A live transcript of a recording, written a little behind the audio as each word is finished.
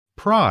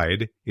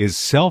Pride is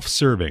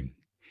self-serving.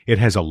 It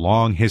has a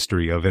long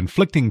history of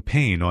inflicting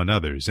pain on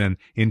others and,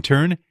 in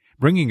turn,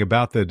 bringing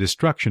about the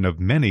destruction of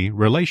many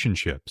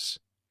relationships.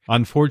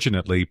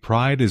 Unfortunately,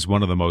 pride is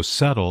one of the most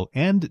subtle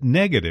and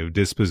negative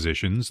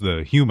dispositions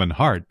the human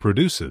heart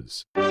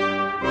produces.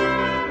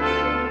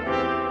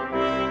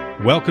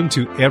 Welcome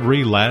to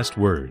Every Last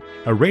Word,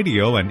 a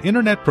radio and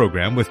internet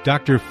program with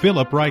Dr.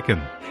 Philip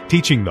Ryken,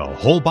 teaching the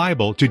whole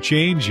Bible to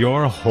change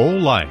your whole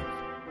life.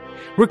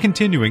 We're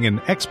continuing an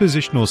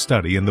expositional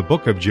study in the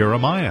book of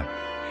Jeremiah.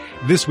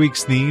 This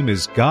week's theme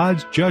is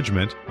God's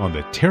judgment on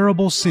the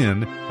terrible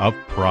sin of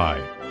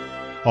pride.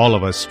 All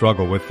of us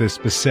struggle with this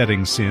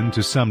besetting sin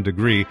to some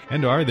degree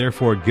and are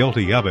therefore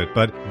guilty of it,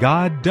 but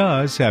God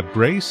does have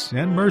grace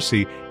and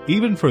mercy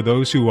even for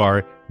those who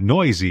are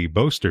noisy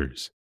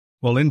boasters.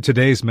 Well, in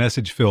today's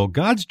message, Phil,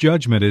 God's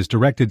judgment is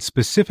directed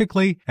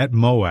specifically at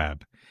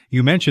Moab.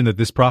 You mentioned that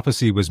this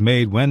prophecy was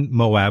made when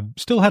Moab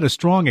still had a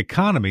strong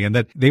economy and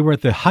that they were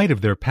at the height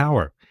of their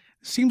power.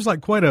 Seems like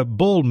quite a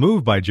bold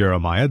move by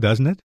Jeremiah,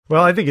 doesn't it?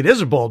 Well, I think it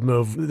is a bold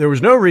move. There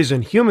was no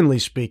reason, humanly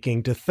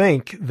speaking, to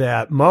think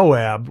that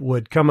Moab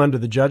would come under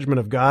the judgment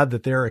of God,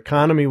 that their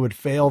economy would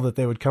fail, that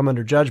they would come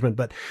under judgment.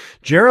 But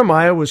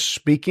Jeremiah was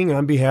speaking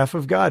on behalf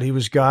of God. He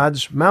was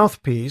God's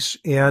mouthpiece,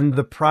 and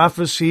the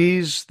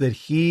prophecies that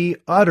he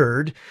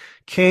uttered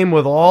came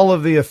with all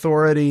of the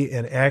authority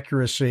and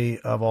accuracy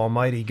of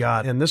Almighty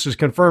God. And this is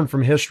confirmed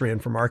from history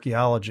and from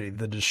archaeology,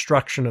 the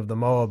destruction of the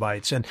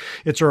Moabites. And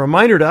it's a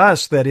reminder to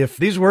us that if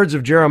these words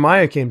of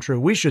Jeremiah came true,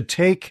 we should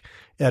take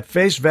at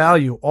face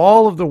value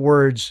all of the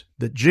words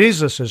that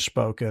Jesus has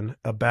spoken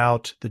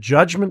about the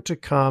judgment to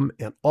come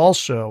and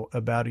also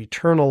about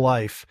eternal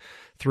life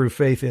through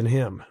faith in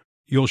him.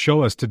 You'll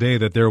show us today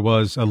that there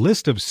was a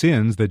list of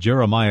sins that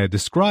Jeremiah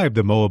described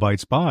the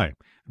Moabites by: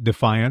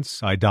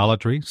 defiance,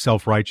 idolatry,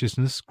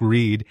 self-righteousness,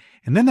 greed,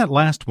 and then that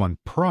last one,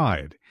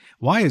 pride.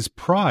 Why is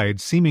pride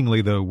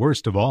seemingly the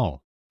worst of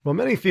all? Well,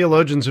 many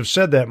theologians have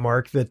said that,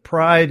 Mark, that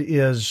pride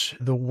is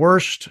the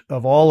worst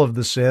of all of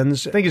the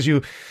sins. I think as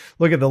you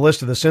look at the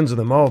list of the sins of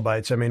the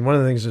Moabites, one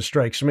of the things that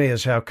strikes me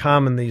is how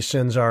common these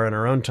sins are in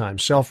our own time.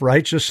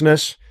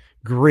 Self-righteousness,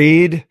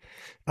 greed,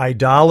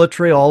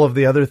 idolatry, all of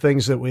the other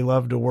things that we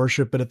love to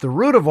worship. But at the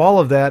root of all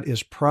of that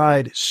is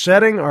pride,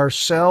 setting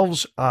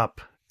ourselves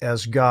up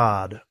as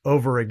God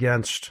over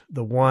against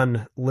the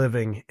one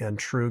living and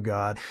true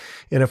God.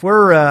 And if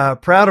we're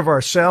proud of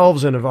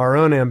ourselves and of our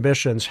own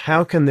ambitions,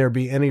 how can there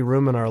be any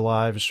room in our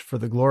lives for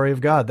the glory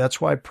of God?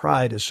 That's why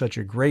pride is such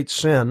a great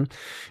sin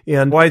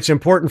and why it's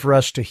important for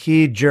us to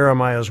heed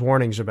Jeremiah's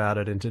warnings about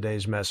it in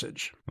today's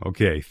message.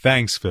 Okay,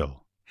 thanks,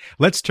 Phil.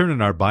 Let's turn in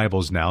our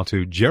Bibles now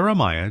to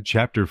Jeremiah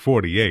chapter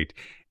 48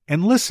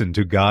 and listen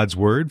to God's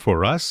word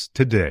for us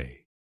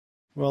today.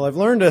 Well, I've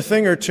learned a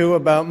thing or two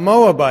about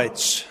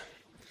Moabites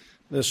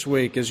this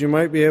week, as you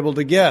might be able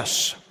to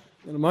guess.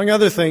 And among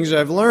other things,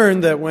 I've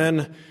learned that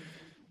when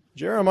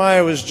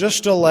Jeremiah was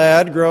just a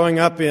lad growing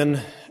up in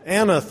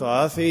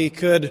Anathoth, he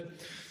could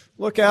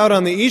look out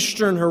on the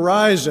eastern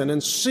horizon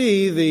and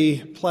see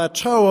the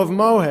plateau of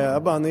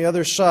Moab on the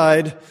other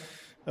side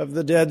of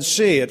the Dead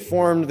Sea. It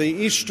formed the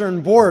eastern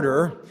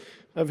border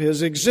of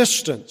his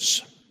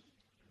existence.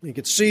 He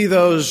could see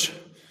those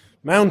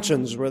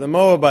mountains where the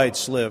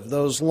Moabites lived,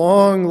 those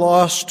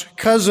long-lost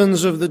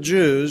cousins of the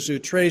Jews who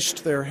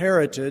traced their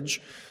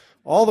heritage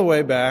all the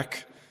way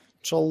back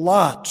to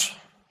Lot.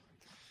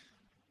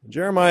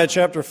 Jeremiah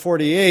chapter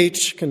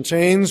 48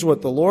 contains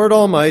what the Lord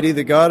Almighty,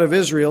 the God of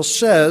Israel,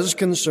 says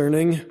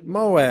concerning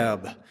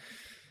Moab.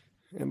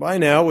 And by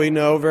now we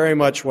know very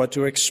much what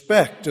to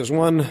expect. As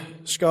one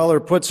scholar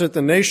puts it,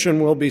 the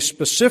nation will be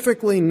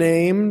specifically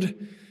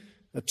named,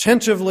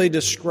 attentively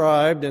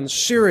described, and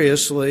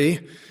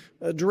seriously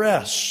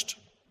addressed.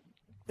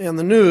 And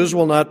the news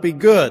will not be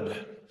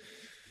good.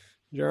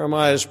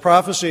 Jeremiah's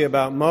prophecy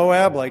about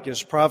Moab, like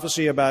his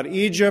prophecy about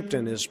Egypt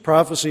and his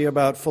prophecy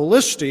about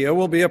Philistia,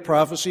 will be a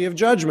prophecy of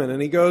judgment.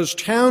 And he goes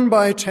town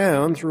by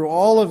town through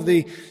all of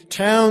the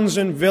towns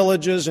and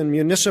villages and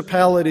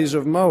municipalities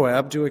of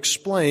Moab to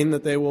explain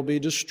that they will be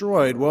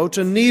destroyed. Woe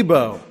to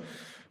Nebo,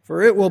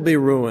 for it will be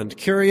ruined.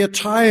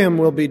 Kiriathaim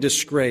will be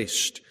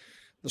disgraced.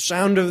 The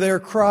sound of their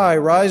cry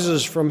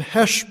rises from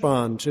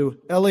Heshbon to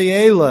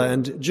Elealeh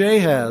and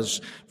Jahaz,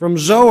 from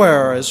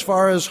Zoar as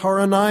far as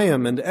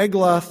Horonaim and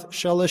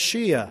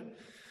Eglath-Shalishiyah,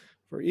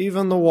 for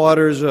even the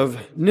waters of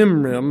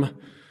Nimrim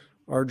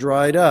are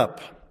dried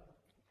up.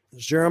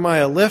 As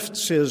Jeremiah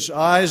lifts his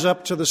eyes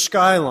up to the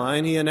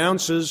skyline, he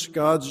announces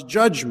God's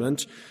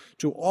judgment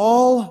to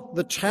all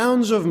the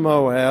towns of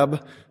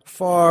Moab,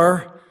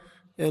 far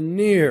and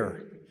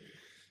near.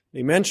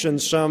 He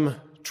mentions some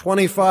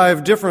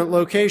 25 different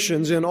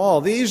locations in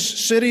all. These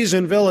cities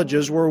and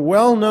villages were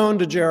well known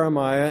to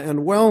Jeremiah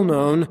and well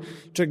known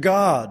to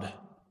God.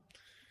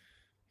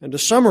 And to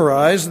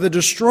summarize, the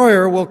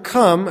destroyer will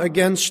come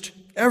against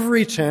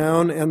every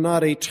town, and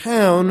not a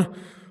town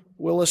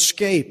will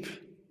escape.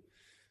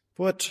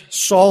 Put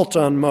salt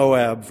on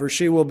Moab, for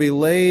she will be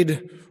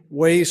laid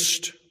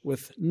waste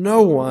with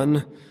no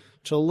one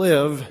to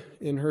live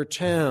in her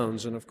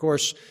towns. And of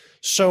course,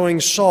 Sowing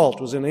salt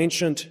was an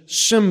ancient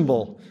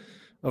symbol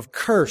of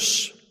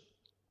curse.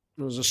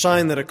 It was a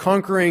sign that a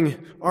conquering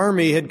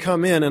army had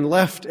come in and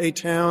left a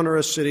town or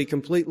a city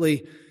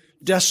completely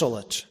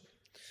desolate.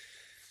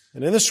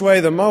 And in this way,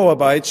 the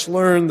Moabites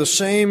learned the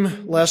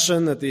same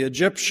lesson that the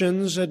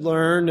Egyptians had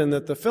learned and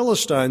that the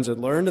Philistines had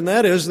learned, and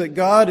that is that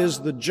God is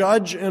the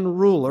judge and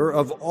ruler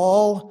of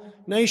all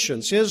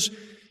nations. His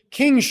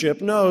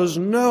kingship knows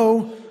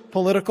no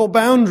political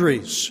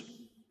boundaries.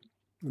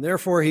 And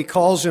therefore, he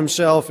calls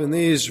himself in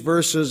these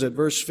verses at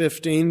verse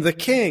 15, the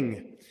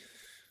King.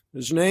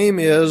 His name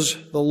is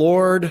the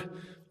Lord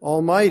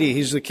Almighty.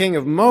 He's the king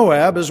of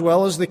Moab as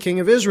well as the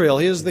king of Israel.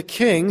 He is the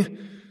king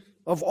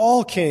of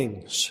all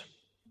kings.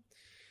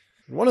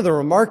 And one of the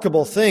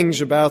remarkable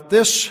things about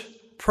this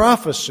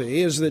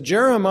prophecy is that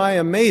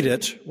Jeremiah made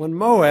it when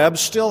Moab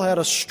still had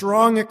a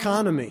strong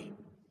economy,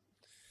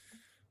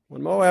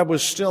 when Moab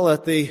was still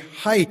at the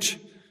height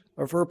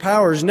of her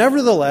powers.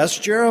 Nevertheless,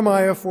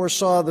 Jeremiah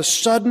foresaw the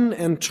sudden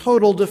and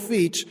total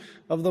defeat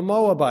of the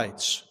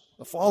Moabites.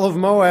 The fall of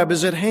Moab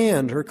is at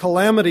hand. Her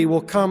calamity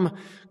will come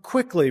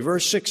quickly.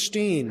 Verse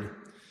 16,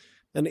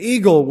 an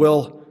eagle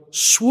will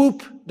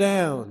swoop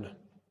down,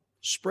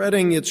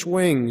 spreading its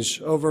wings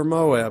over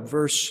Moab.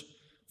 Verse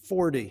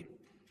 40.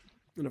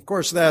 And of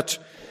course, that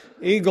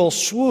eagle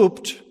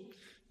swooped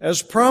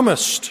as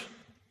promised.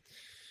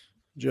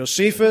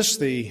 Josephus,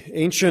 the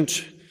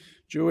ancient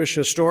Jewish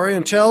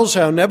historian, tells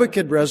how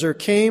Nebuchadnezzar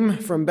came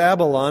from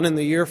Babylon in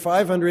the year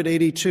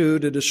 582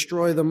 to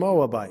destroy the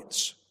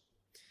Moabites.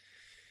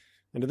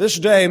 And to this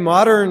day,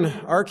 modern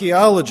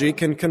archaeology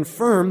can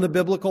confirm the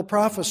biblical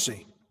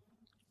prophecy.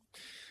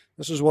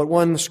 This is what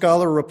one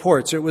scholar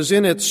reports. It was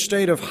in its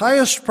state of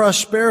highest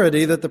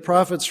prosperity that the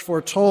prophets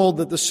foretold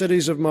that the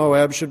cities of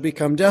Moab should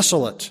become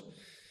desolate.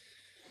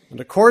 And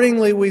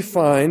accordingly, we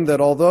find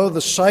that although the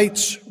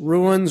sites,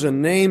 ruins,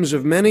 and names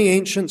of many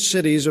ancient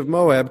cities of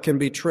Moab can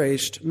be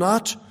traced,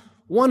 not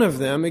one of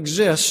them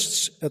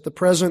exists at the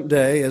present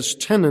day as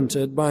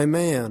tenanted by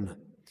man.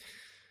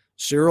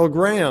 Cyril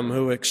Graham,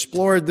 who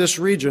explored this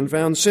region,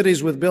 found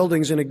cities with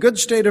buildings in a good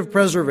state of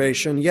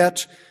preservation,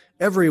 yet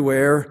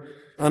everywhere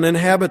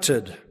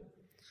uninhabited.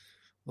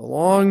 The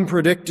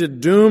long-predicted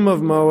doom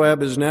of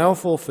Moab is now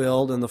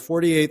fulfilled, and the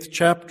 48th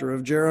chapter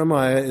of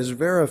Jeremiah is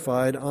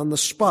verified on the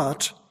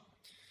spot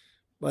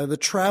by the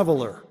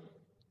traveler.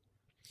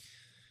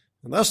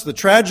 And thus the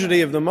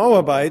tragedy of the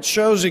Moabites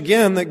shows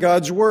again that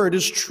God's word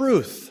is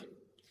truth.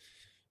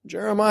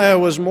 Jeremiah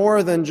was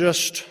more than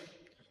just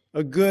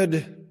a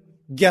good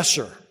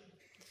guesser.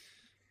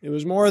 It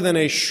was more than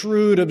a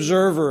shrewd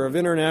observer of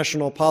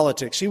international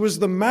politics. He was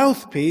the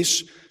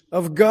mouthpiece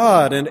of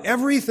God, and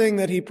everything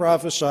that he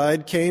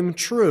prophesied came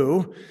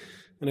true,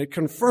 and it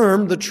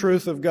confirmed the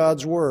truth of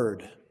God's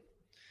word.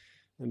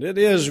 And it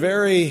is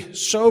very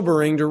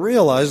sobering to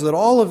realize that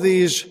all of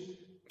these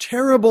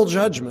terrible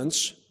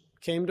judgments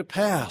came to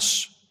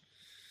pass.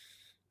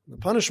 The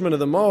punishment of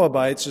the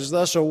Moabites is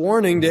thus a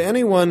warning to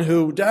anyone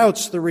who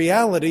doubts the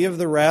reality of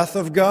the wrath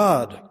of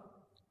God.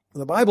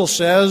 The Bible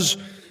says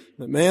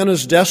that man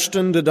is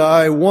destined to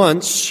die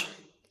once,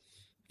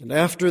 and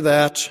after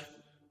that,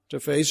 to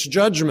face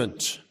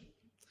judgment.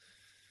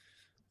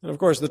 And of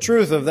course, the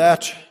truth of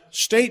that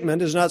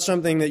statement is not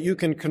something that you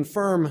can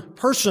confirm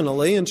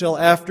personally until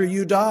after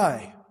you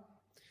die.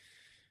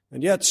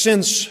 And yet,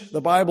 since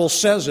the Bible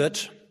says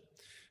it,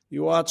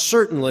 you ought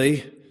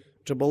certainly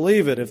to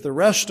believe it. If the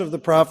rest of the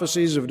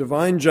prophecies of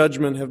divine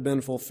judgment have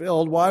been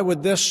fulfilled, why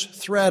would this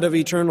threat of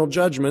eternal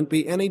judgment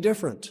be any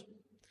different?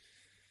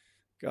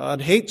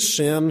 God hates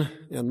sin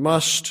and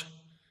must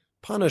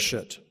punish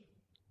it.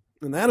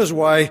 And that is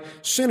why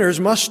sinners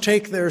must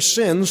take their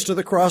sins to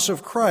the cross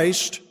of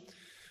Christ,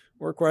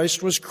 where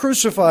Christ was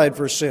crucified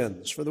for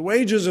sins. For the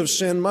wages of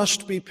sin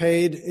must be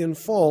paid in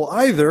full,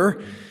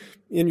 either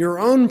in your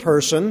own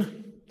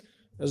person,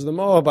 as the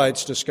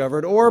Moabites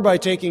discovered, or by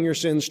taking your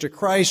sins to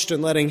Christ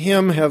and letting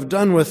Him have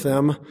done with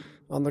them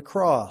on the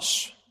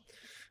cross.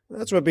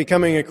 That's what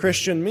becoming a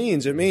Christian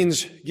means. It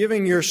means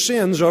giving your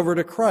sins over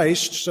to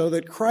Christ so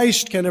that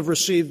Christ can have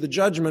received the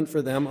judgment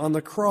for them on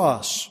the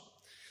cross.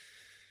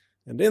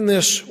 And in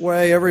this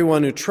way,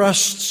 everyone who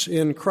trusts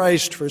in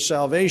Christ for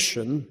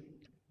salvation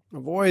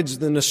avoids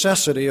the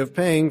necessity of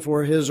paying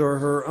for his or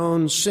her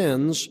own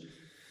sins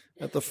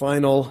at the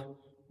final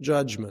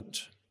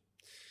judgment.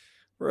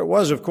 For it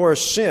was, of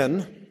course,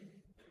 sin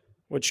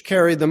which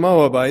carried the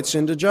Moabites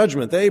into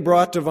judgment. They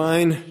brought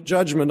divine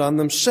judgment on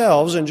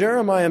themselves, and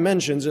Jeremiah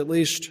mentions at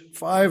least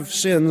 5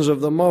 sins of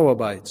the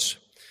Moabites.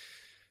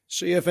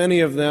 See if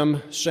any of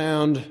them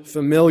sound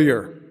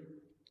familiar.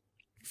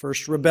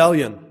 First,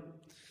 rebellion.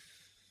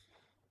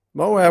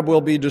 Moab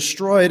will be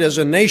destroyed as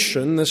a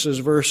nation, this is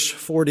verse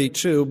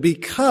 42,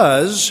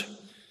 because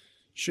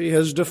she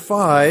has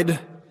defied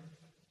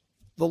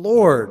the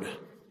Lord.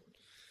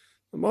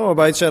 The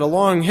Moabites had a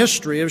long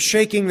history of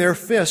shaking their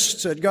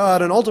fists at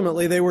God, and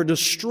ultimately they were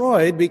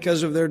destroyed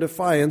because of their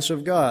defiance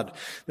of God.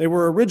 They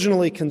were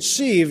originally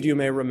conceived, you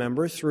may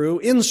remember,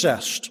 through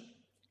incest.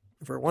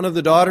 For one of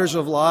the daughters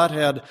of Lot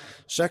had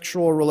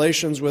sexual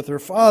relations with her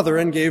father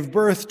and gave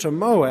birth to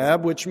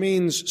Moab, which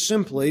means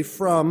simply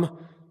from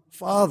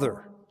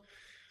father.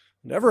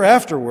 And ever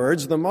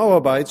afterwards, the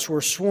Moabites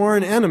were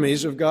sworn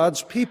enemies of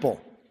God's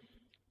people.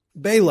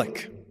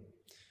 Balak,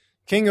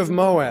 king of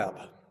Moab,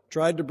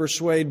 tried to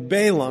persuade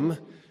Balaam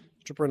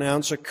to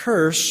pronounce a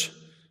curse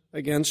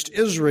against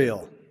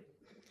Israel.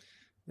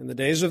 In the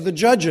days of the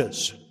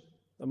judges,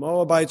 the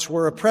Moabites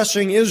were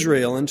oppressing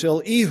Israel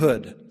until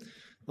Ehud,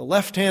 the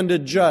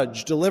left-handed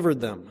judge,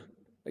 delivered them.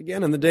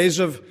 Again, in the days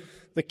of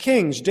the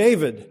kings,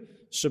 David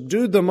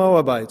subdued the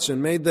Moabites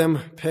and made them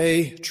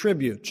pay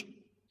tribute.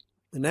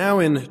 And now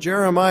in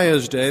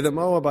Jeremiah's day, the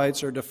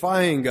Moabites are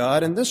defying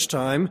God, and this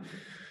time,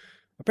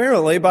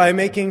 apparently by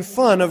making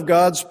fun of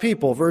God's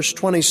people. Verse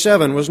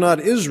 27, was not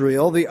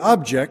Israel the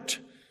object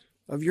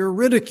of your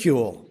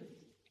ridicule?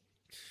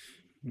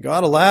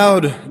 God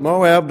allowed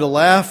Moab to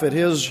laugh at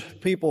his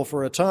people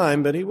for a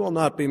time, but he will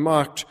not be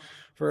mocked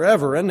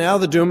forever. And now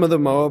the doom of the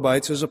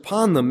Moabites is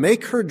upon them.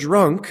 Make her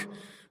drunk,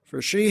 for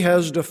she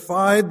has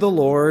defied the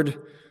Lord.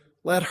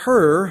 Let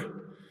her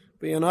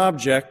be an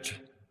object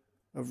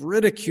of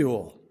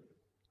ridicule.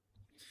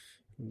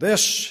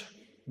 This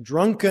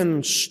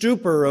drunken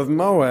stupor of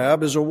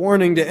Moab is a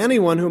warning to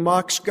anyone who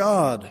mocks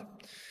God.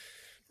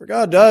 For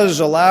God does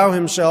allow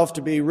himself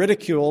to be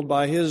ridiculed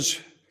by his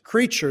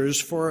creatures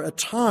for a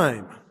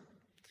time.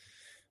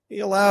 He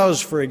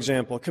allows, for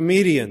example,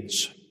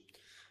 comedians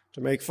to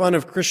make fun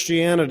of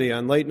Christianity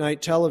on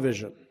late-night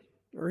television.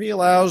 Or he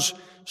allows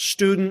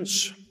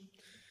students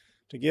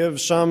to give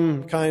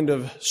some kind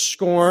of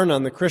scorn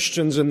on the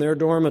Christians in their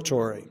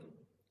dormitory.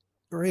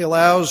 Or he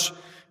allows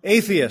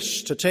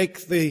atheists to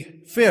take the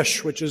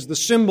fish, which is the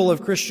symbol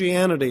of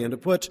Christianity, and to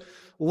put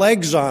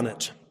legs on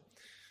it,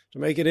 to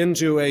make it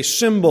into a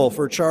symbol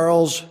for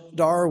Charles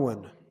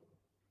Darwin.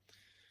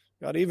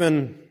 God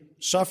even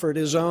suffered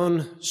his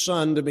own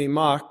son to be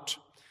mocked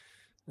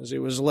as he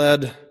was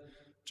led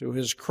to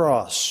his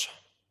cross.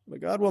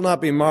 But God will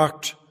not be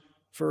mocked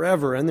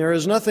forever, and there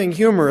is nothing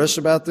humorous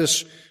about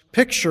this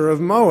picture of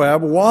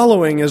Moab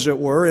wallowing, as it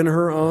were, in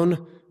her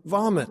own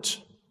vomit.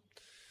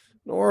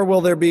 Nor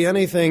will there be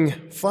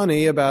anything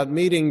funny about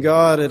meeting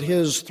God at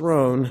his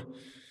throne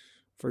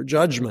for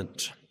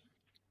judgment.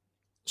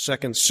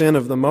 Second sin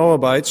of the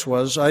Moabites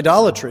was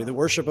idolatry, the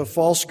worship of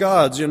false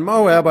gods. In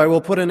Moab, I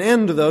will put an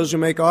end to those who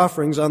make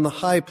offerings on the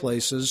high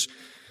places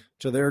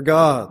to their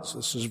gods.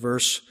 This is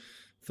verse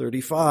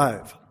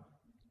 35.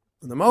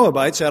 And the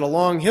Moabites had a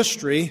long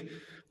history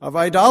of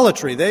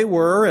idolatry. They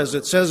were, as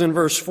it says in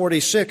verse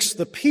 46,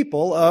 the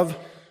people of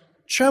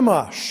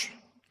Chemosh.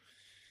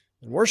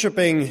 And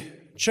worshiping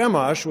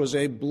Chemosh was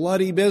a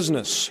bloody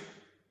business.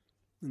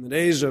 In the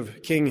days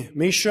of King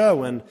Mesha,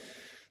 when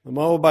the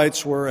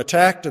Moabites were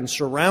attacked and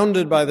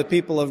surrounded by the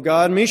people of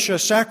God, Mesha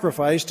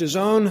sacrificed his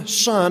own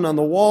son on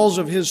the walls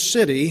of his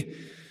city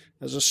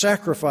as a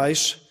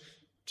sacrifice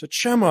to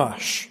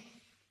Chemosh.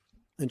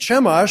 And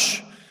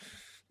Chemosh,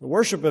 the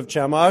worship of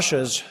Chemosh,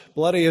 as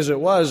bloody as it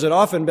was, had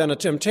often been a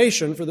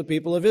temptation for the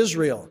people of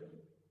Israel.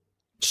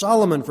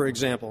 Solomon, for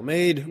example,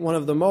 made one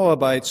of the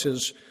Moabites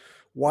his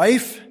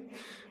wife,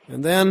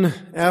 and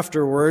then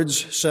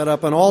afterwards set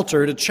up an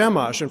altar to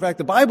Chemosh. In fact,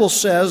 the Bible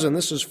says, and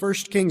this is 1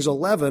 Kings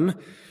 11,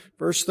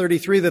 verse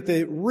 33, that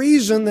the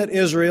reason that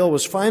Israel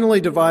was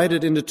finally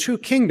divided into two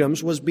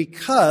kingdoms was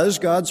because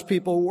God's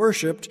people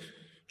worshipped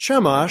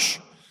Chemosh,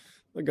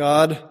 the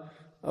god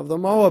of the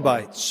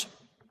Moabites.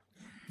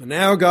 And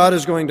now God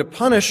is going to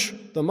punish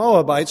the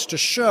Moabites to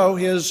show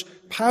his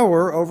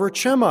power over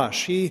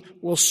Chemosh. He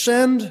will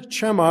send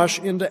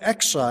Chemosh into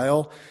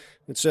exile,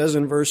 it says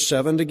in verse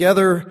 7,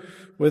 together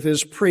with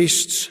his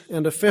priests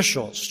and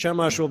officials.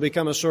 Chemosh will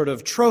become a sort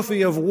of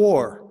trophy of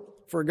war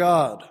for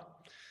God.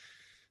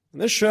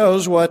 And this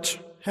shows what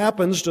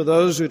happens to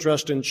those who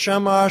trust in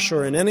Chemosh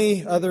or in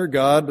any other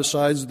god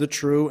besides the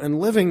true and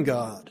living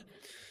God.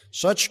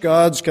 Such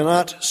gods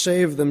cannot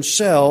save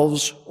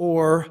themselves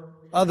or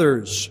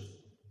others.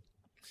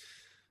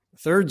 The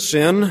third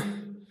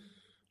sin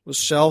was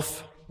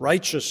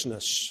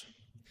self-righteousness.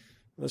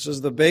 This is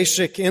the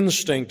basic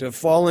instinct of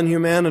fallen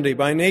humanity.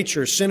 By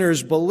nature,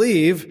 sinners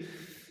believe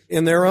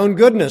in their own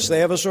goodness. They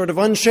have a sort of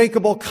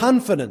unshakable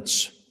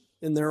confidence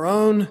in their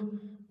own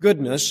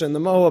goodness, and the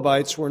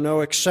Moabites were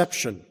no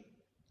exception.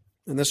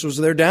 And this was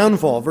their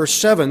downfall. Verse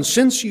 7,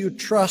 since you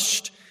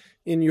trust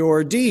in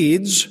your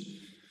deeds,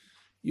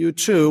 you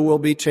too will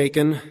be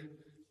taken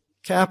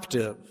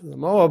captive. The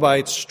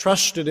Moabites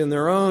trusted in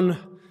their own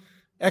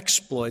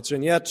exploits,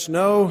 and yet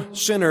no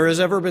sinner has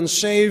ever been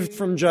saved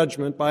from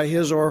judgment by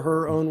his or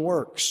her own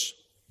works.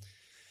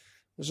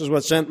 This is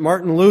what sent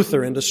Martin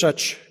Luther into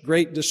such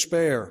great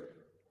despair.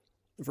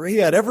 For he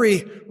had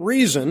every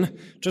reason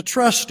to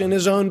trust in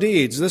his own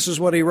deeds. This is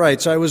what he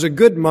writes, I was a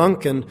good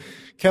monk and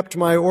kept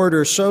my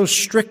order so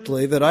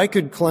strictly that I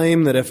could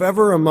claim that if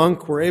ever a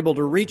monk were able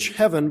to reach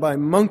heaven by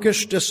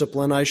monkish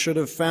discipline, I should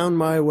have found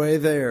my way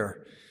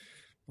there.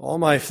 All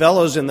my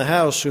fellows in the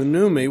house who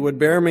knew me would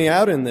bear me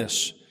out in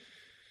this.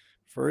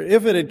 For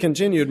if it had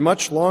continued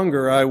much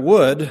longer, I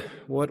would,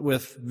 what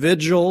with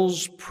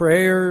vigils,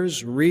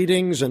 prayers,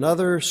 readings, and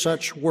other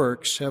such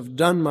works, have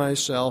done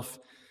myself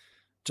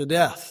to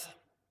death.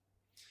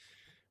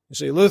 You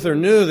see, Luther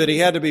knew that he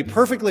had to be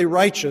perfectly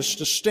righteous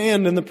to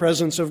stand in the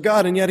presence of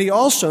God, and yet he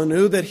also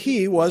knew that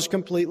he was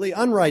completely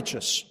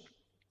unrighteous.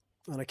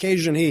 On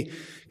occasion, he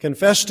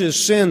confessed his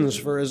sins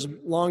for as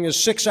long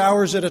as 6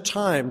 hours at a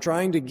time,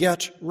 trying to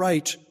get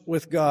right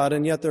with God,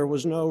 and yet there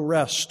was no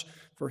rest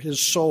for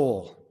his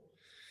soul.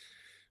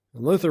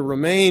 And Luther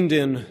remained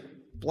in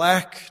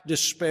black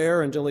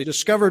despair until he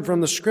discovered from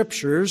the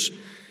Scriptures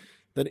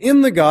that in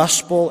the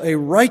gospel a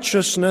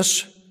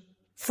righteousness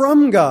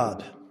from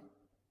God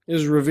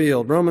is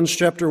revealed. Romans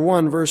chapter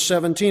 1, verse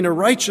 17, a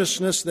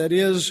righteousness that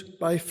is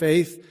by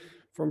faith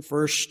from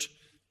first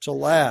to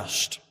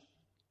last.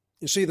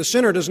 You see, the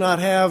sinner does not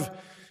have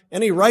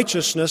any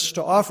righteousness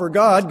to offer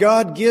God.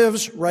 God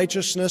gives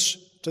righteousness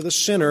to the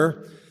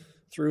sinner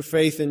through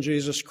faith in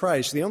Jesus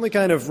Christ. The only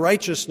kind of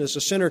righteousness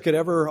a sinner could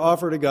ever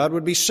offer to God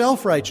would be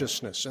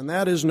self-righteousness, and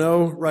that is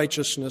no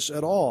righteousness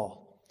at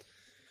all.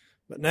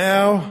 But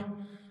now,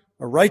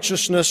 a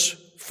righteousness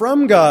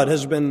from God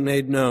has been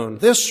made known.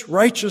 This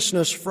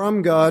righteousness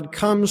from God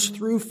comes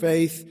through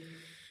faith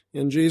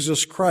in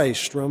Jesus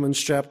Christ, Romans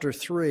chapter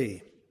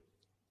 3.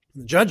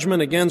 The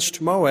judgment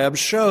against Moab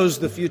shows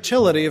the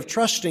futility of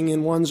trusting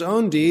in one's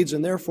own deeds,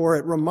 and therefore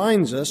it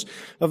reminds us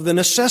of the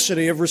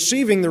necessity of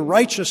receiving the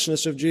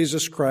righteousness of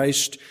Jesus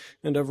Christ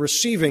and of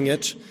receiving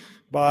it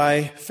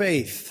by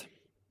faith.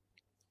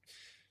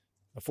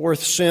 The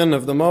fourth sin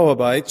of the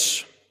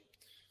Moabites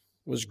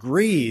was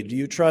greed.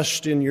 You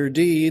trust in your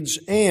deeds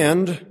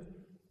and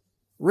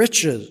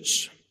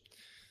riches.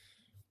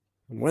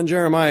 And when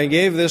Jeremiah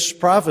gave this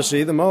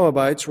prophecy, the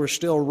Moabites were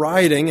still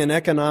riding an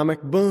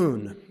economic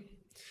boon.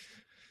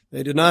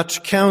 They did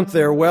not count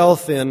their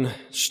wealth in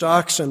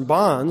stocks and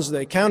bonds.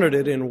 They counted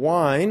it in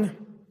wine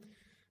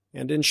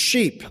and in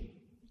sheep.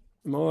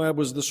 Moab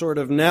was the sort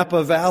of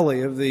Napa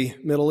Valley of the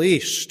Middle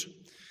East.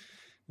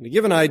 And to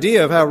give an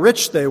idea of how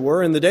rich they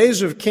were, in the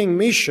days of King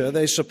Mesha,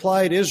 they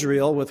supplied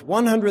Israel with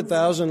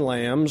 100,000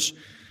 lambs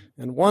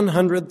and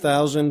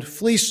 100,000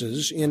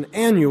 fleeces in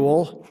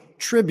annual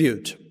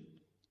tribute.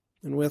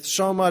 And with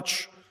so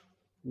much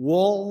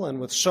wool and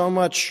with so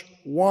much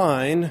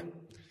wine,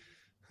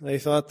 they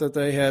thought that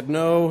they had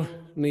no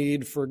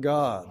need for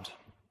God.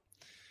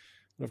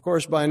 And of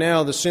course, by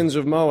now, the sins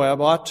of Moab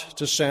ought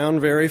to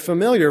sound very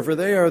familiar, for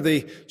they are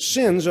the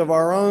sins of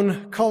our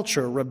own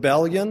culture: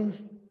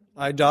 rebellion,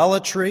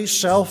 idolatry,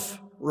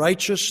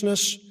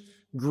 self-righteousness,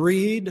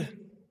 greed.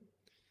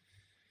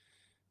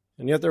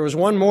 And yet there was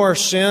one more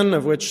sin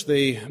of which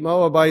the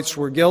Moabites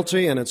were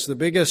guilty, and it's the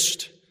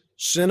biggest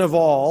sin of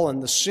all,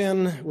 and the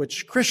sin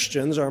which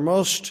Christians are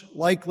most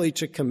likely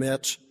to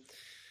commit.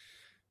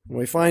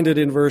 We find it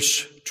in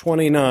verse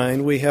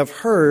 29. We have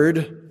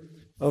heard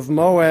of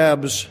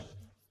Moab's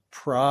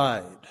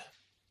pride.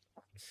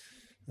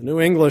 The New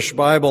English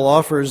Bible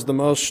offers the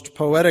most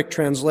poetic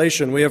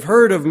translation. We have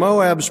heard of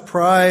Moab's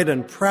pride,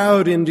 and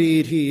proud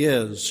indeed he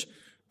is.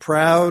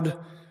 Proud,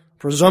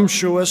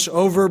 presumptuous,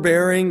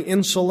 overbearing,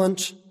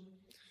 insolent.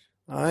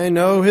 I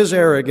know his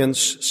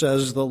arrogance,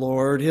 says the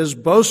Lord. His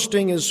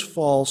boasting is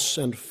false,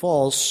 and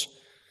false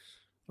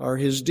are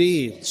his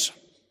deeds.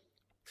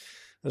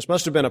 This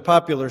must have been a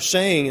popular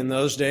saying in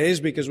those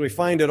days, because we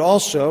find it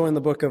also in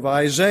the book of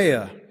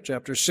Isaiah,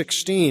 chapter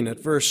 16, at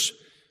verse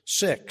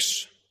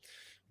 6.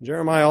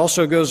 Jeremiah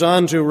also goes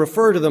on to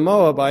refer to the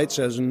Moabites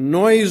as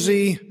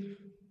noisy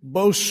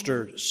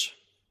boasters.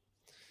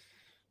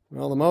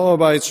 Well, the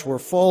Moabites were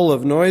full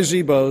of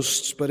noisy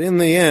boasts, but in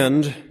the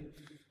end,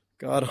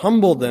 God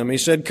humbled them. He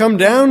said, "Come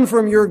down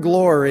from your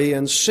glory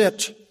and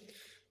sit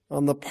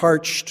on the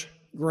parched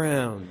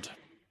ground."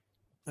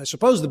 I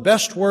suppose the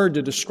best word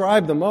to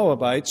describe the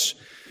Moabites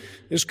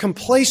is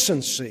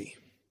complacency,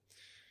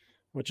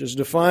 which is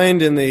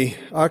defined in the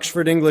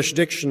Oxford English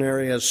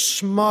Dictionary as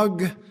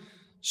smug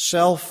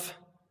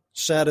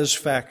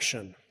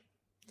self-satisfaction.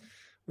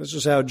 This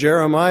is how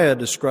Jeremiah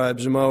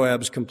describes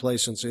Moab's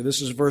complacency.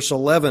 This is verse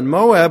 11.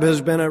 Moab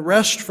has been at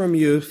rest from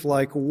youth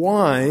like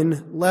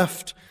wine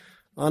left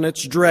on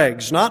its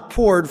dregs, not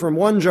poured from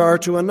one jar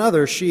to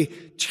another. She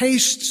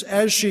tastes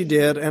as she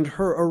did, and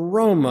her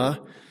aroma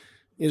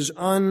is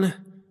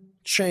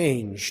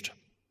unchanged.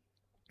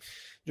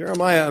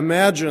 Jeremiah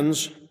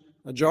imagines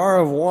a jar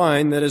of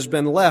wine that has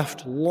been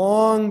left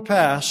long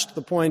past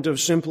the point of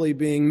simply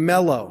being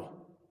mellow.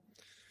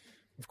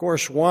 Of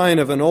course, wine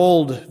of an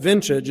old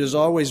vintage is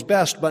always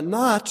best, but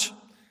not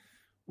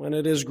when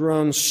it has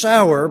grown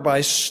sour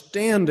by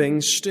standing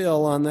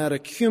still on that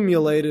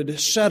accumulated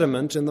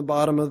sediment in the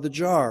bottom of the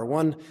jar.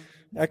 One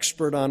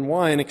expert on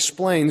wine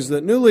explains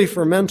that newly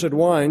fermented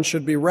wine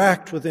should be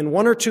racked within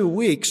 1 or 2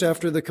 weeks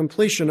after the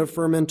completion of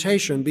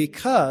fermentation,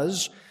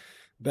 because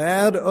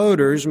bad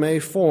odors may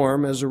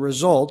form as a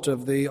result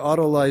of the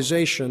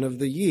autolyzation of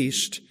the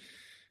yeast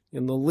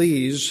in the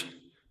lees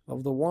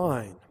of the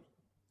wine.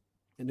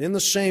 And in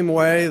the same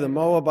way, the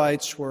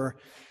Moabites were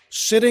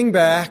sitting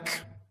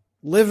back,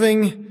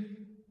 living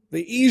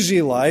the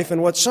easy life,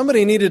 and what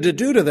somebody needed to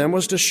do to them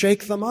was to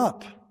shake them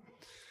up.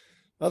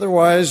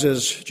 Otherwise,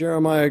 as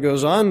Jeremiah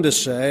goes on to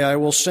say, I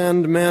will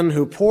send men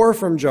who pour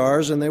from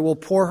jars, and they will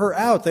pour her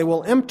out. They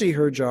will empty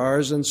her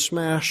jars and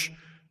smash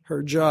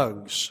her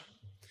jugs.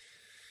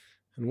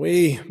 And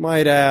we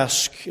might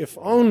ask, if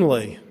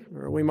only,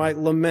 or we might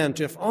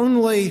lament, if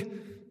only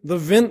the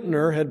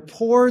vintner had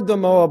poured the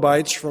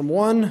Moabites from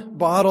one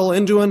bottle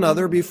into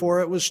another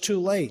before it was too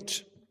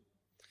late.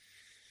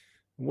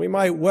 We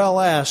might well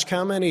ask,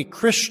 how many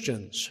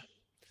Christians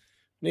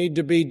need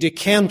to be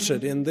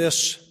decanted in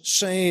this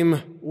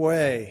same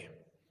way?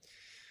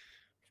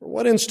 For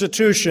what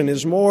institution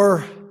is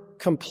more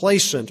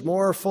complacent,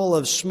 more full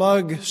of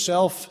smug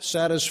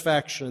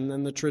self-satisfaction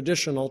than the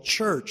traditional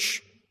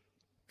church?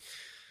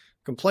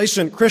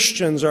 Complacent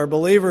Christians are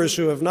believers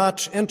who have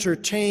not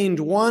entertained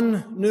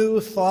one new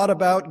thought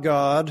about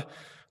God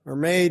or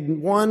made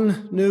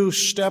one new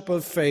step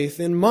of faith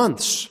in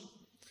months,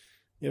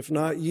 if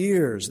not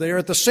years. They are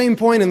at the same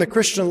point in the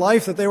Christian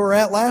life that they were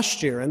at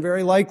last year, and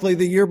very likely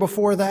the year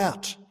before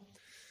that.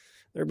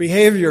 Their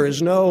behavior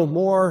is no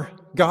more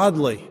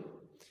godly.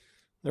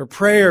 Their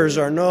prayers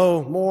are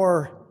no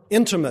more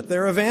intimate.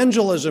 Their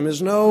evangelism is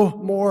no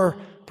more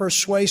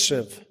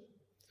persuasive.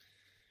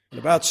 And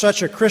about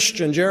such a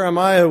Christian,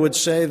 Jeremiah would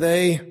say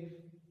they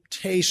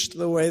taste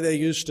the way they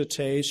used to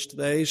taste.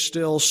 They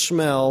still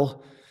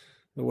smell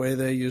the way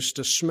they used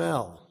to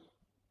smell.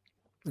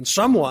 And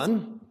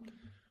someone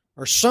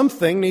or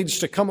something needs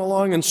to come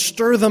along and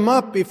stir them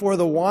up before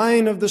the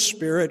wine of the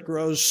Spirit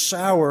grows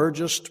sour,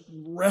 just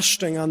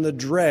resting on the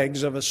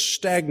dregs of a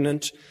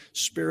stagnant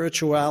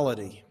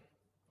spirituality.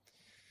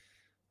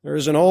 There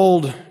is an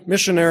old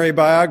missionary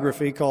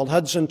biography called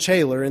Hudson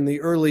Taylor in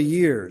the early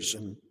years,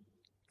 and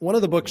one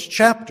of the book's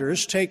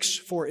chapters takes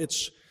for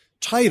its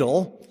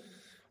title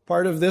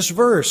part of this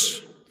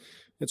verse.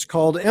 It's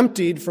called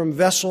Emptied from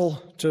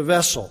Vessel to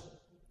Vessel,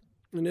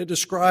 and it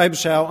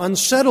describes how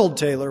unsettled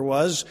Taylor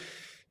was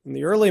in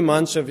the early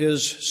months of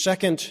his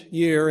second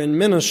year in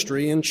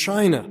ministry in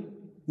China.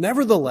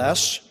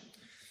 Nevertheless,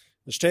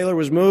 as Taylor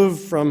was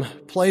moved from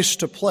place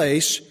to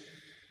place,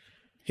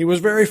 he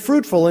was very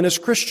fruitful in his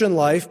Christian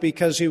life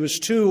because he was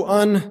too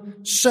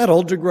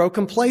unsettled to grow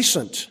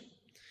complacent.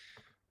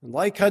 And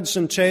like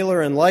Hudson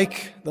Taylor and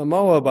like the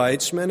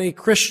Moabites, many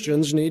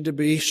Christians need to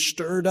be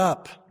stirred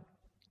up.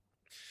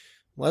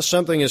 Unless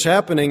something is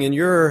happening in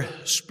your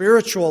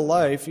spiritual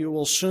life, you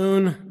will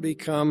soon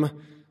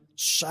become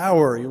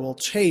sour. You will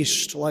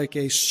taste like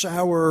a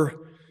sour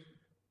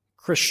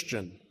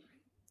Christian.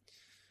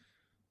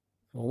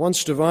 Well,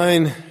 once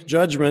divine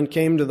judgment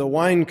came to the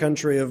wine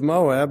country of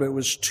Moab, it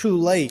was too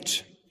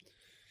late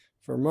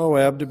for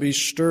Moab to be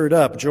stirred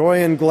up.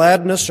 Joy and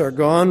gladness are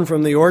gone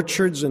from the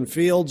orchards and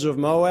fields of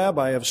Moab.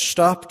 I have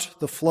stopped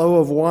the flow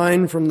of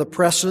wine from the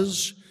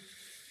presses.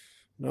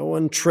 No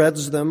one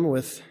treads them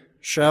with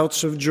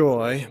shouts of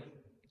joy.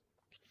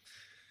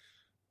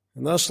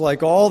 And thus,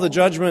 like all the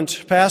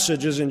judgment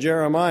passages in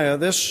Jeremiah,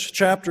 this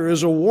chapter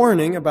is a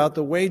warning about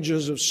the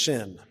wages of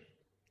sin.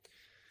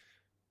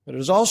 But it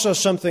is also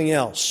something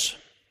else.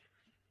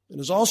 It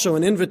is also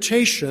an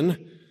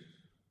invitation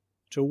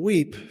to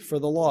weep for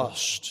the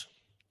lost.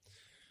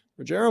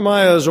 For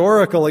Jeremiah's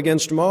oracle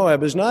against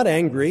Moab is not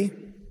angry,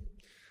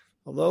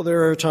 although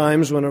there are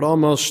times when it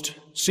almost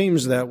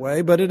seems that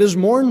way, but it is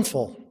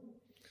mournful.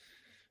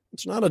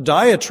 It's not a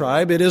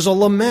diatribe, it is a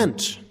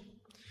lament.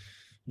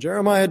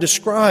 Jeremiah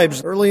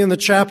describes early in the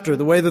chapter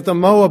the way that the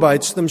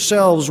Moabites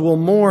themselves will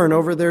mourn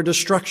over their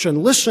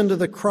destruction. Listen to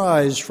the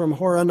cries from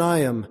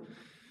Horonaim.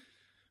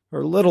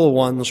 Her little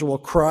ones will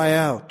cry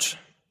out.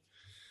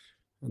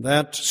 And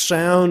that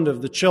sound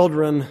of the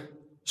children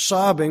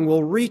sobbing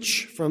will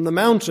reach from the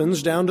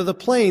mountains down to the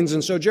plains.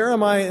 And so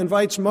Jeremiah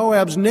invites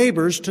Moab's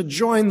neighbors to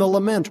join the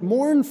lament.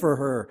 Mourn for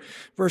her.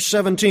 Verse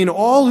 17,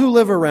 all who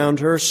live around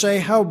her say,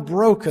 how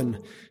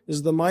broken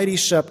is the mighty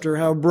scepter,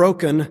 how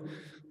broken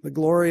the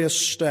glorious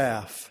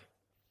staff.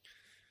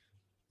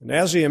 And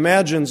as he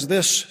imagines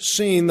this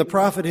scene, the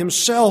prophet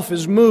himself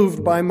is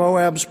moved by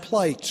Moab's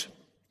plight.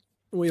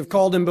 We have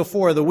called him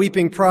before the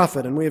weeping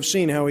prophet, and we have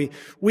seen how he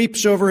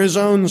weeps over his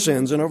own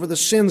sins and over the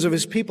sins of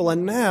his people,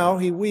 and now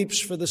he weeps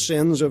for the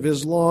sins of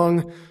his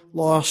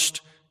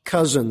long-lost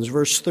cousins.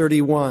 Verse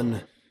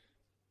 31,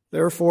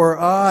 therefore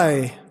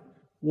I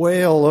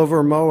wail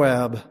over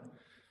Moab,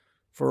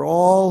 for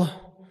all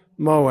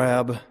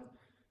Moab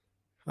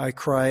I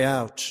cry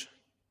out.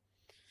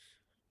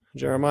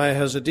 Jeremiah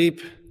has a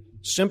deep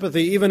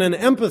sympathy, even an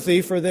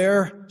empathy for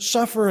their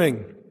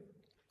suffering.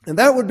 And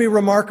that would be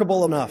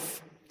remarkable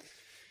enough.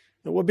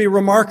 It would be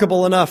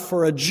remarkable enough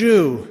for a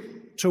Jew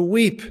to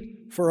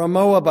weep for a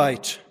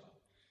Moabite.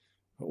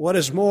 But what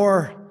is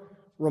more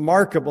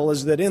remarkable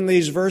is that in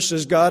these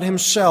verses, God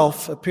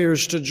himself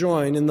appears to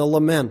join in the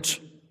lament.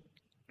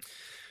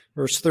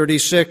 Verse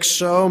 36,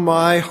 so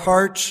my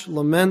heart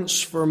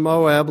laments for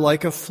Moab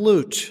like a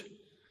flute.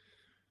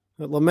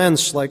 It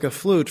laments like a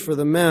flute for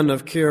the men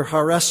of Kir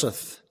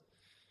Hareseth.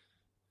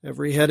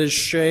 Every head is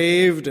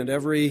shaved and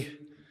every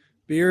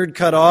beard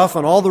cut off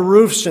on all the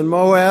roofs in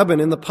Moab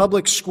and in the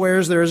public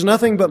squares. There is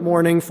nothing but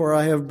mourning, for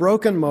I have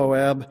broken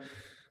Moab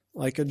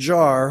like a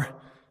jar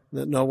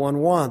that no one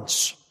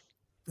wants.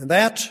 And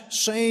that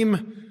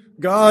same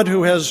God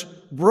who has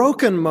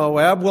broken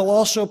Moab will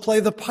also play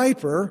the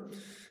piper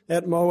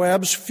at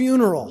Moab's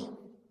funeral.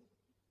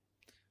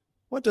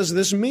 What does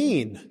this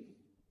mean?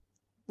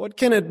 What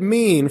can it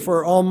mean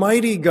for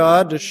Almighty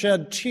God to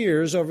shed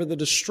tears over the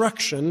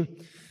destruction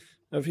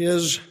of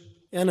His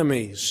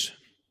enemies?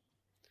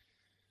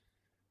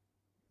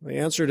 The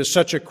answer to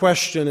such a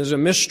question is a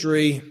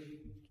mystery,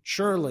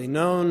 surely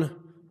known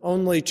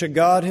only to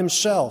God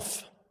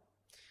Himself.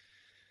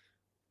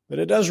 But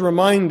it does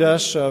remind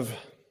us of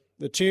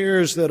the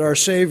tears that our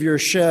Savior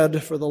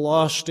shed for the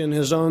lost in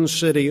His own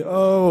city.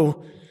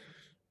 Oh,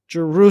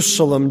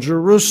 Jerusalem,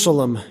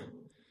 Jerusalem,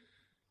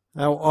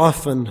 how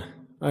often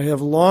I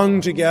have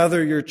longed to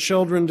gather your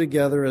children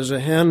together as a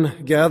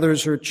hen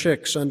gathers her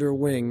chicks under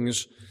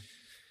wings,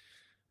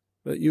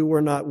 but you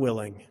were not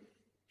willing.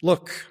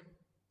 Look,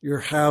 your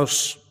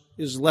house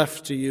is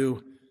left to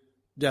you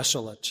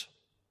desolate.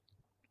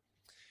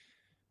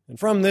 And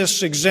from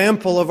this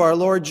example of our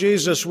Lord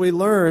Jesus, we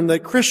learn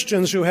that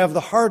Christians who have the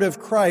heart of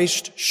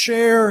Christ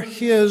share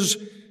His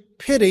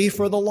pity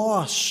for the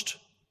lost.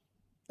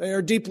 They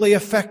are deeply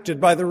affected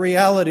by the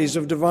realities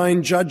of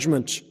divine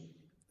judgment.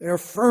 They are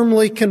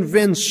firmly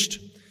convinced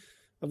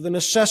of the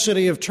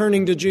necessity of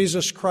turning to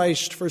Jesus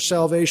Christ for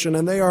salvation,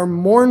 and they are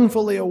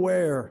mournfully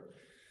aware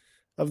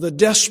of the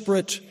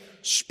desperate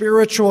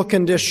spiritual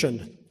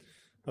condition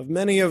of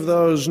many of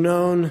those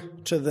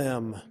known to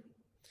them.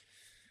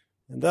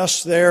 And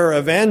thus their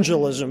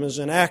evangelism is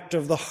an act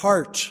of the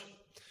heart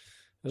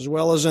as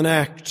well as an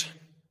act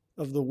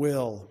of the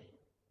will.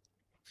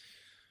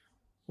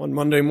 One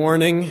Monday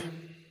morning,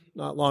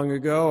 not long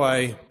ago,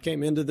 I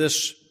came into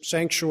this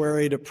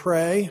sanctuary to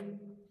pray,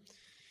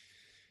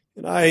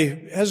 and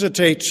I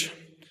hesitate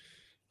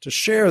to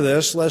share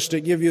this lest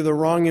it give you the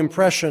wrong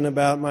impression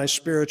about my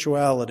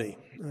spirituality.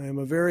 I am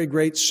a very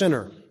great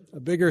sinner, a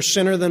bigger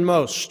sinner than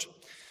most,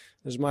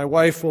 as my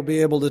wife will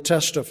be able to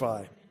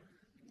testify.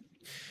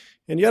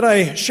 And yet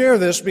I share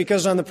this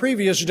because on the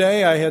previous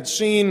day I had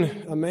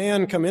seen a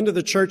man come into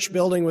the church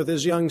building with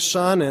his young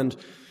son and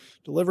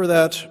deliver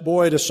that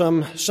boy to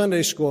some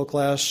Sunday school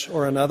class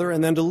or another,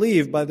 and then to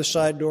leave by the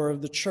side door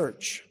of the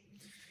church.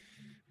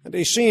 And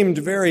he seemed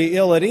very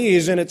ill at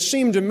ease, and it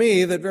seemed to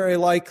me that very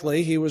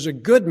likely he was a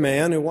good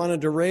man who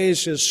wanted to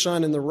raise his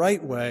son in the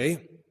right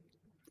way,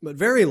 but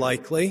very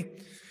likely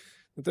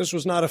that this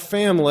was not a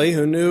family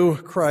who knew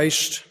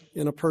Christ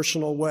in a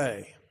personal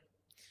way.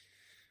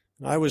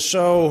 And I was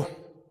so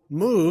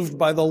moved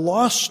by the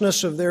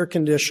lostness of their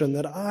condition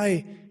that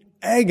I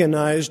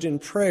agonized in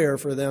prayer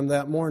for them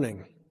that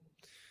morning.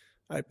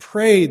 I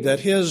prayed that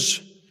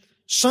his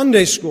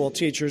Sunday school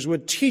teachers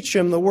would teach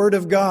him the Word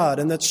of God,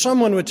 and that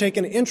someone would take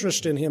an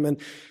interest in him and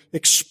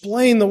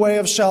explain the way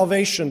of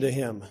salvation to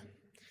him.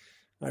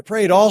 I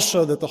prayed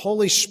also that the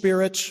Holy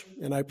Spirit,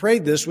 and I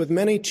prayed this with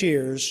many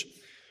tears,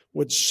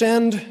 would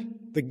send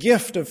the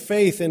gift of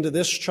faith into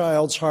this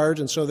child's heart,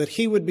 and so that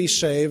he would be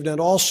saved, and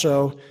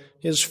also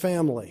his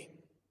family.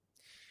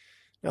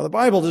 Now, the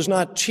Bible does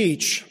not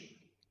teach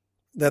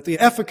that the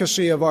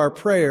efficacy of our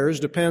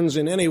prayers depends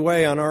in any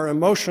way on our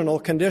emotional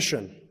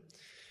condition.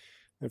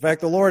 In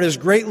fact, the Lord is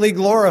greatly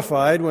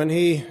glorified when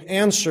He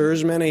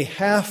answers many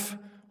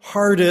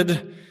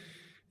half-hearted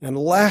and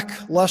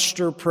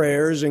lackluster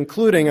prayers,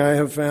 including, I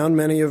have found,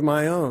 many of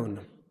my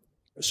own.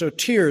 So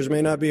tears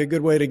may not be a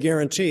good way to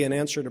guarantee an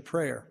answer to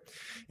prayer.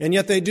 And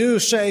yet they do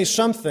say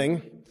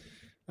something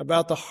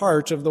about the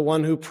heart of the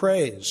one who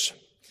prays.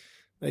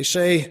 They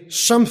say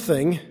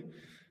something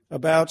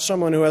about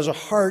someone who has a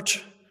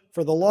heart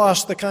for the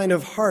lost, the kind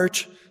of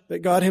heart that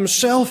God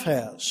Himself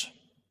has.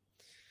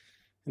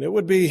 And it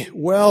would be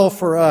well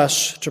for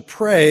us to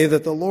pray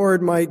that the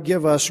Lord might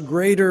give us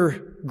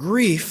greater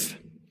grief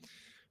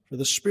for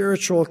the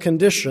spiritual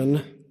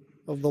condition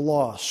of the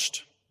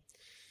lost.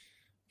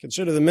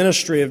 Consider the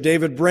ministry of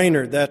David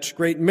Brainerd, that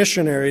great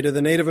missionary to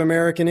the Native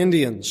American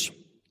Indians.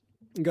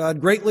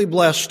 God greatly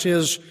blessed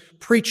his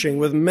preaching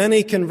with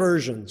many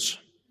conversions.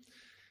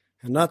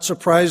 And not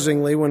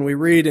surprisingly, when we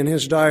read in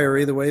his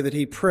diary the way that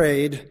he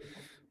prayed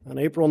on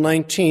April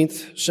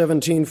 19th,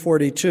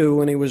 1742,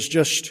 when he was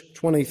just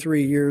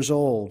 23 years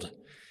old.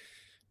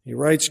 He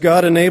writes,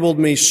 God enabled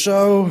me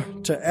so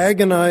to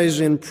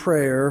agonize in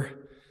prayer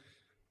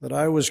that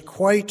I was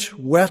quite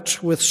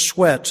wet with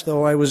sweat,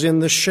 though I was in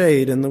the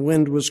shade and the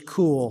wind was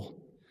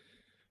cool.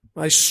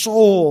 My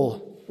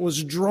soul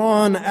was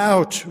drawn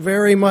out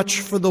very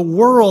much for the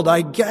world.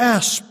 I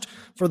gasped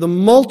for the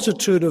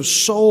multitude of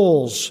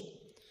souls.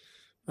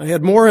 I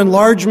had more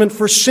enlargement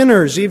for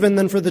sinners even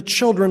than for the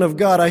children of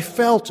God. I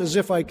felt as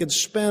if I could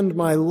spend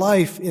my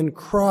life in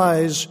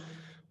cries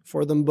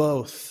for them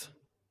both.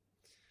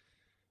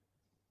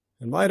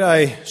 And might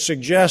I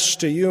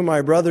suggest to you,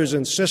 my brothers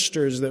and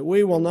sisters, that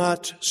we will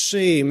not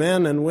see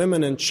men and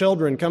women and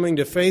children coming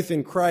to faith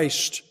in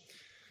Christ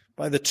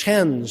by the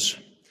tens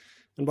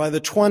and by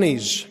the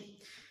 20s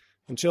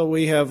until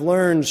we have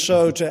learned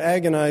so to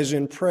agonize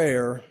in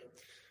prayer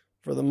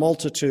for the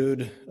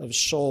multitude of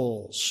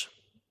souls.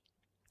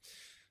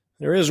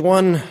 There is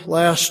one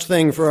last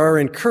thing for our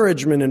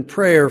encouragement in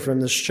prayer from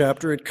this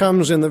chapter. It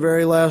comes in the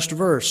very last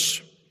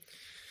verse.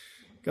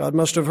 God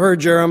must have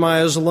heard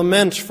Jeremiah's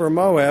lament for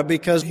Moab,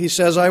 because he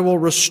says, "I will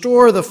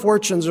restore the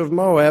fortunes of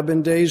Moab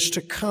in days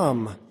to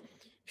come."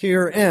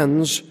 Here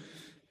ends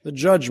the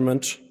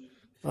judgment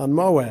on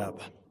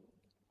Moab.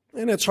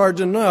 And it's hard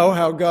to know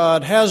how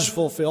God has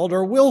fulfilled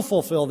or will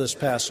fulfill this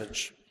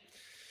passage.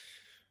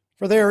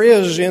 For there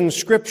is in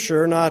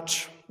Scripture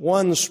not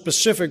one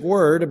specific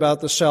word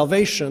about the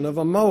salvation of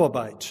a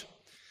Moabite.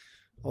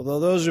 Although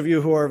those of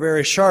you who are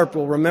very sharp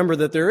will remember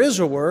that there is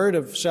a word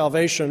of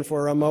salvation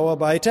for a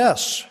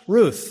Moabitess,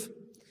 Ruth,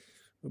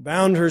 who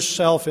bound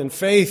herself in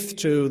faith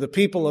to the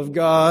people of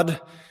God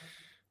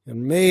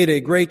and made a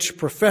great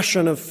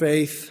profession of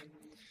faith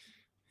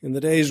in the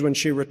days when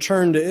she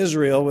returned to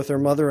Israel with her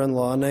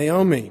mother-in-law,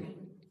 Naomi.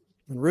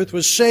 And Ruth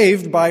was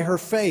saved by her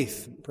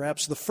faith,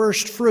 perhaps the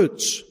first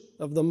fruits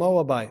of the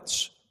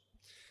Moabites.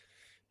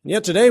 And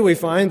yet today we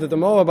find that the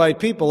Moabite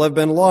people have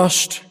been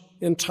lost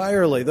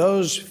entirely.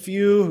 Those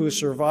few who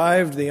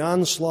survived the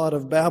onslaught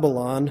of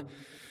Babylon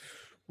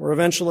were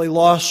eventually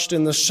lost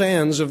in the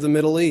sands of the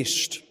Middle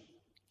East.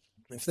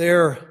 If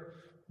their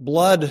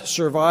blood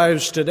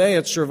survives today,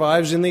 it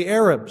survives in the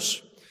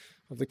Arabs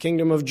of the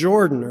kingdom of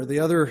Jordan or the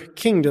other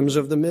kingdoms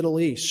of the Middle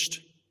East.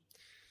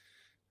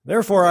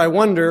 Therefore, I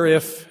wonder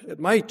if it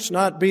might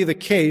not be the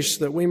case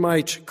that we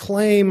might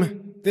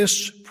claim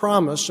this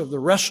promise of the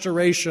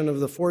restoration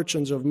of the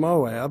fortunes of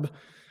Moab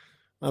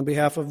on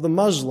behalf of the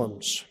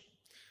Muslims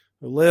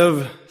who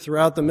live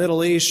throughout the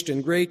Middle East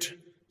in great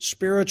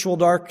spiritual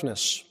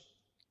darkness.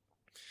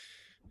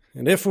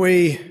 And if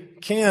we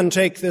can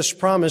take this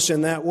promise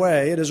in that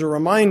way, it is a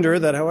reminder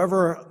that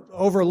however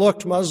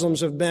overlooked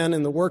Muslims have been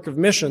in the work of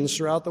missions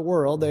throughout the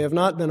world, they have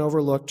not been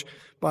overlooked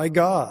by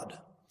God.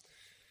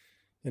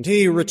 And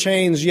He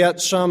retains yet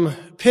some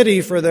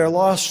pity for their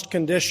lost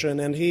condition,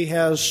 and He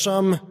has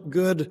some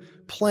good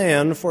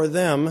plan for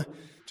them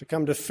to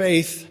come to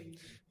faith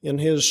in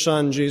His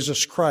Son,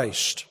 Jesus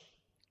Christ.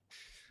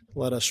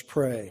 Let us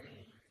pray.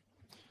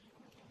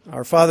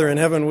 Our Father in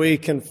heaven, we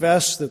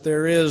confess that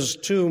there is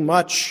too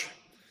much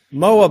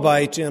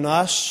Moabite in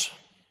us,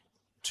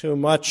 too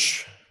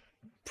much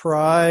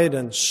pride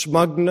and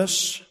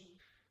smugness.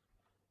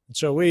 And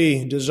so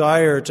we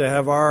desire to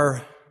have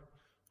our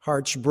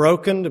hearts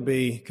broken, to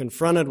be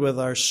confronted with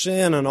our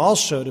sin, and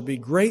also to be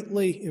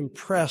greatly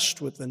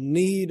impressed with the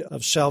need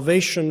of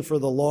salvation for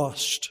the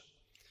lost.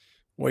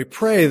 We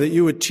pray that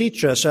you would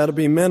teach us how to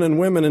be men and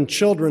women and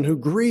children who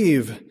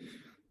grieve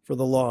for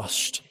the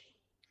lost.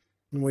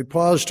 And we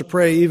pause to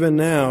pray even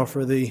now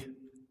for the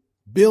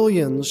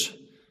billions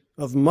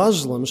of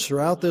Muslims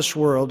throughout this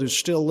world who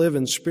still live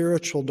in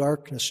spiritual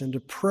darkness, and to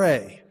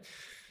pray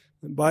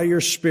that by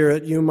your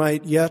Spirit you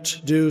might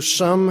yet do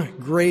some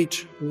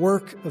great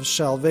work of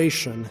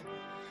salvation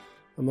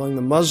among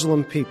the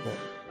Muslim people.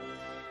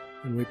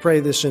 And we pray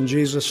this in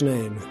Jesus'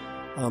 name.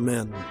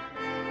 Amen.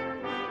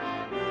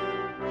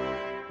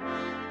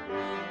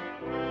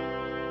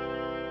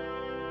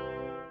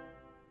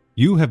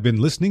 You have been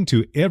listening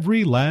to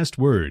Every Last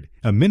Word,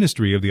 a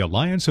ministry of the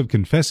Alliance of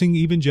Confessing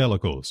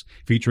Evangelicals,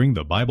 featuring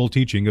the Bible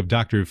teaching of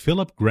Dr.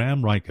 Philip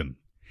Graham Ryken.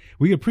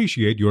 We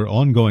appreciate your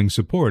ongoing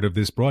support of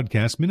this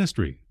broadcast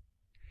ministry.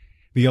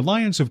 The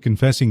Alliance of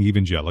Confessing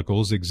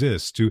Evangelicals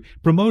exists to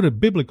promote a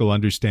biblical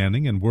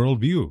understanding and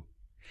worldview.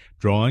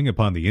 Drawing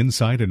upon the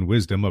insight and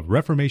wisdom of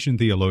Reformation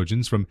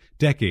theologians from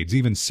decades,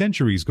 even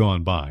centuries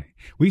gone by,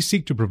 we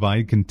seek to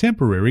provide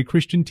contemporary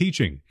Christian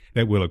teaching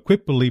that will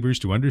equip believers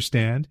to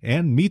understand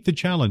and meet the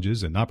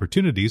challenges and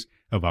opportunities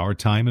of our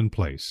time and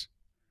place.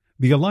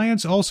 The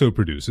Alliance also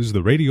produces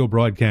the radio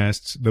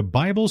broadcasts The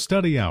Bible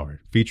Study Hour,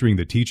 featuring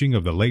the teaching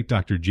of the late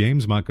Dr.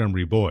 James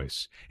Montgomery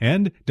Boyce,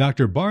 and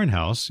Dr.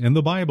 Barnhouse and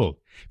the Bible,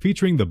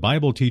 featuring the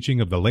Bible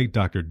teaching of the late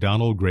Dr.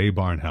 Donald Gray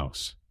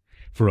Barnhouse.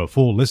 For a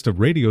full list of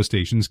radio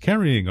stations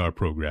carrying our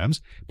programs,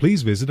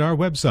 please visit our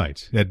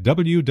website at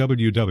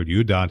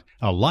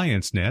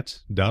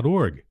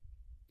www.alliancenet.org.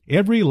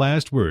 Every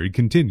Last Word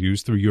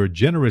continues through your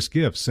generous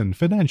gifts and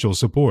financial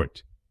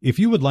support. If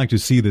you would like to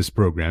see this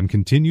program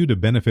continue to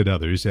benefit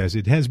others as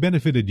it has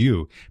benefited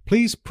you,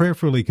 please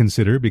prayerfully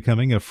consider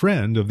becoming a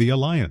friend of the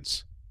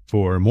Alliance.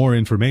 For more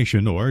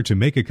information or to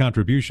make a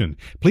contribution,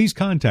 please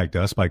contact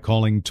us by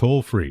calling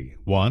toll-free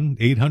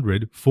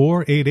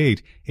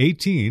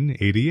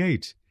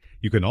 1-800-488-1888.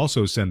 You can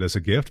also send us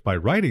a gift by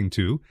writing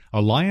to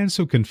Alliance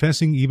of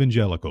Confessing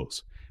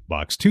Evangelicals,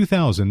 Box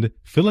 2000,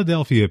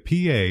 Philadelphia,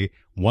 PA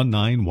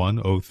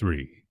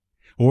 19103.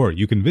 Or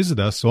you can visit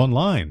us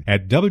online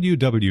at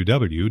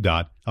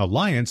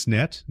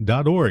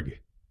www.alliancenet.org.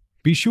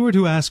 Be sure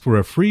to ask for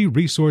a free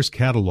resource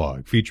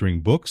catalog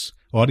featuring books,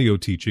 audio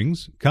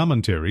teachings,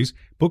 commentaries,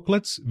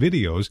 booklets,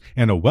 videos,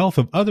 and a wealth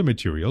of other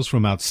materials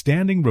from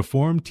outstanding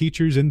Reformed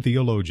teachers and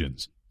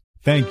theologians.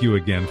 Thank you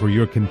again for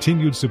your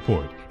continued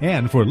support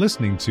and for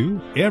listening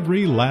to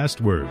Every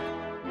Last Word.